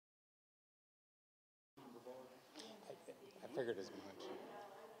figured as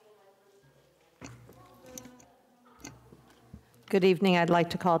much. Good evening. I'd like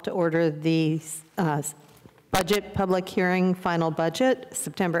to call to order the budget public hearing, final budget,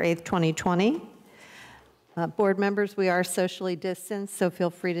 September 8th, 2020. Board members, we are socially distanced, so feel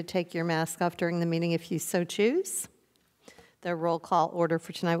free to take your mask off during the meeting if you so choose. The roll call order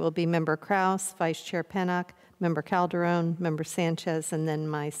for tonight will be Member Kraus, Vice Chair Pennock, Member Calderon, Member Sanchez, and then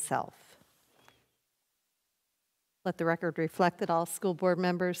myself. Let the record reflect that all school board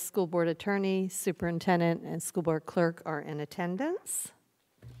members, school board attorney, superintendent, and school board clerk are in attendance.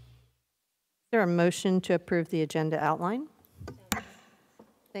 Is there a motion to approve the agenda outline?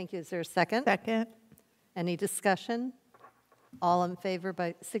 Thank you. Is there a second? Second. Any discussion? All in favor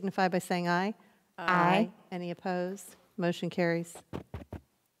signify by saying aye. Aye. Any opposed? Motion carries.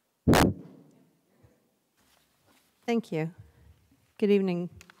 Thank you. Good evening,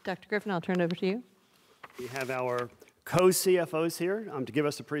 Dr. Griffin. I'll turn it over to you. We have our co-CFOs here to give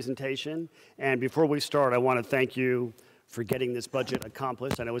us a presentation. And before we start, I want to thank you for getting this budget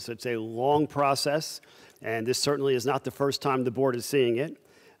accomplished. I know it's a long process, and this certainly is not the first time the board is seeing it.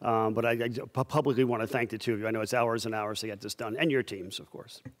 But I publicly want to thank the two of you. I know it's hours and hours to get this done, and your teams, of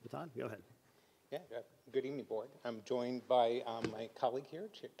course. Todd, go ahead. Yeah, good evening, board. I'm joined by my colleague here,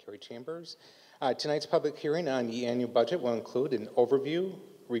 Carrie Chambers. Tonight's public hearing on the annual budget will include an overview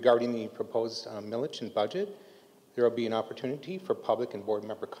regarding the proposed millage and budget. There will be an opportunity for public and board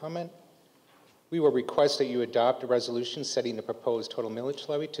member comment. We will request that you adopt a resolution setting the proposed total millage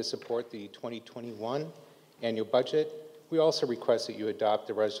levy to support the 2021 annual budget. We also request that you adopt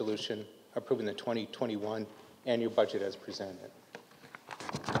the resolution approving the 2021 annual budget as presented.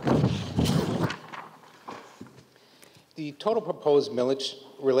 The total proposed millage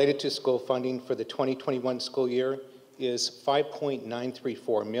related to school funding for the 2021 school year is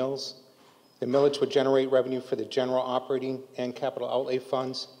 5.934 mils. The millage would generate revenue for the general operating and capital outlay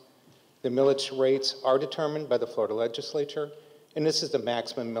funds. The millage rates are determined by the Florida legislature, and this is the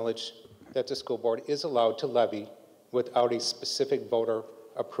maximum millage that the school board is allowed to levy without a specific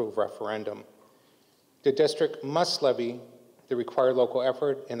voter-approved referendum. The district must levy the required local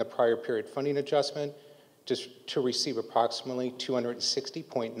effort in the prior period funding adjustment to receive approximately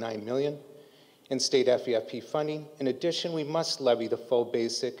 $260.9 million in state FEFP funding. In addition, we must levy the full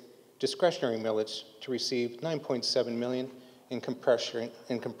basic discretionary millage to receive $9.7 million in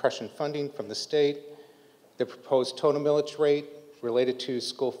compression funding from the state. The proposed total millage rate related to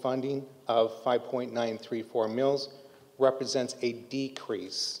school funding of 5.934 mils represents a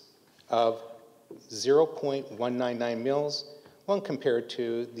decrease of 0.199 mils when compared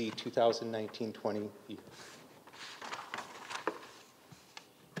to the 2019-20 year.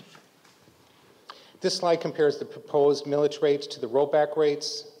 This slide compares the proposed millage rates to the rollback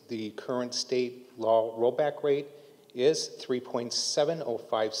rates. The current state law rollback rate is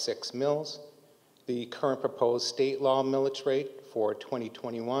 3.7056 mils. The current proposed state law millage rate for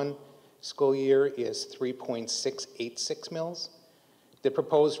 2021 school year is 3.686 mils. The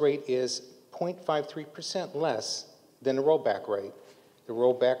proposed rate is 0.53% less than the rollback rate. The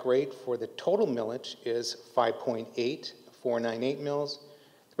rollback rate for the total millage is 5.8498 mils.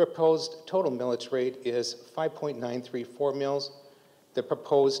 The proposed total millage rate is 5.934 mils. The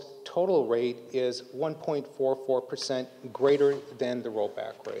proposed total rate is 1.44% greater than the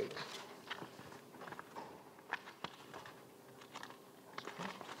rollback rate.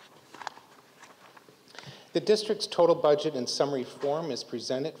 The district's total budget in summary form is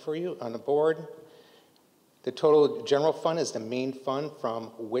presented for you on the board. The total general fund is the main fund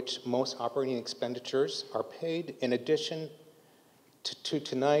from which most operating expenditures are paid. In addition to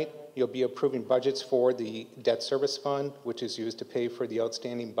tonight, you'll be approving budgets for the debt service fund, which is used to pay for the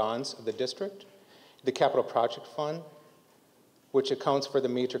outstanding bonds of the district, the capital project fund, which accounts for the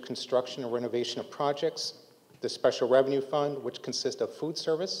major construction and renovation of projects, the special revenue fund, which consists of food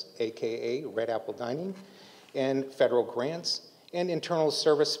service, AKA Red Apple Dining, and federal grants, and internal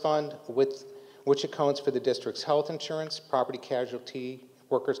service fund, which accounts for the district's health insurance, property casualty,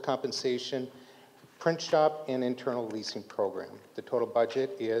 workers' compensation, print shop, and internal leasing program. The total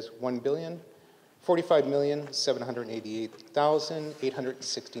budget is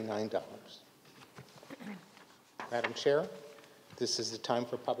 $1,045,788,869. Madam Chair, this is the time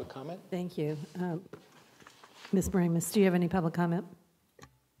for public comment. Thank you. Ms. Bramus, do you have any public comment?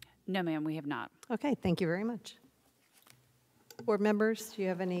 No, ma'am, we have not. Okay, thank you very much. Board members, do you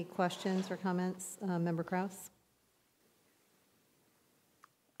have any questions or comments? Member Kraus?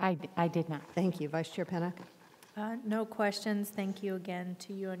 I did not. Thank you. Vice Chair Pennock? No questions. Thank you again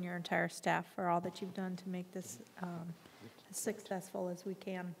to you and your entire staff for all that you've done to make this as successful as we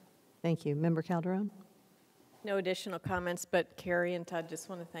can. Thank you. Member Calderon? No additional comments, but Carrie and Todd, just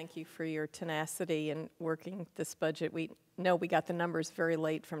want to thank you for your tenacity in working this budget. We know we got the numbers very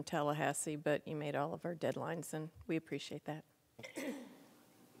late from Tallahassee, but you made all of our deadlines, and we appreciate that.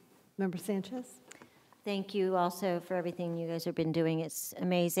 Member Sanchez? Thank you also for everything you guys have been doing. It's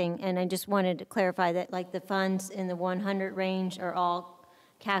amazing. And I just wanted to clarify that, like, the funds in the 100 range are all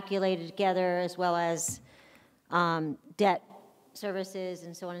calculated together, as well as debt services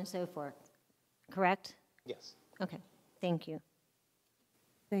and so on and so forth. Correct? Yes. Okay. Thank you.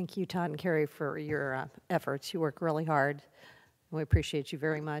 Thank you, Todd and Carrie, for your efforts. You work really hard. We appreciate you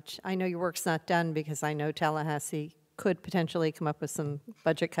very much. I know your work's not done because I know Tallahassee could potentially come up with some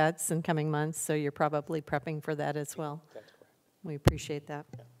budget cuts in coming months, so you're probably prepping for that as well. That's correct. We appreciate that.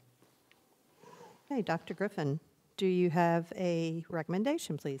 Okay, Dr. Griffin, do you have a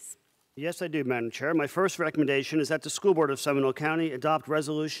recommendation, please? Yes, I do, Madam Chair. My first recommendation is that the School Board of Seminole County adopt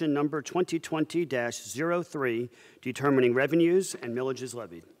Resolution Number 2020-03, determining revenues and millages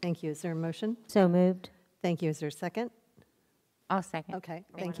levied. Thank you. Is there a motion? So moved. Thank you. Is there a second? I'll second. Okay,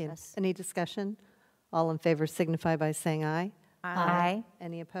 For thank one of you. us. Any discussion? All in favor signify by saying aye. Aye.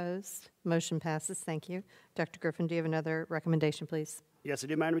 Any opposed? Motion passes. Thank you. Dr. Griffin, do you have another recommendation, please? Yes, I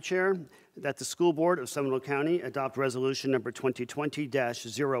do, Madam Chair. That the School Board of Seminole County adopt Resolution Number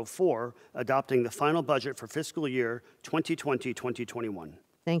 2020-04, adopting the final budget for fiscal year 2020-2021.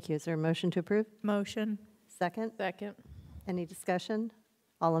 Thank you. Is there a motion to approve? Motion. Second? Second. Any discussion?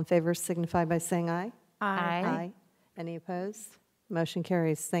 All in favor signify by saying aye. Aye. Any opposed? Motion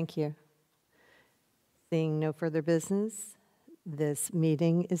carries. Thank you. Seeing no further business, this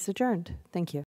meeting is adjourned. Thank you.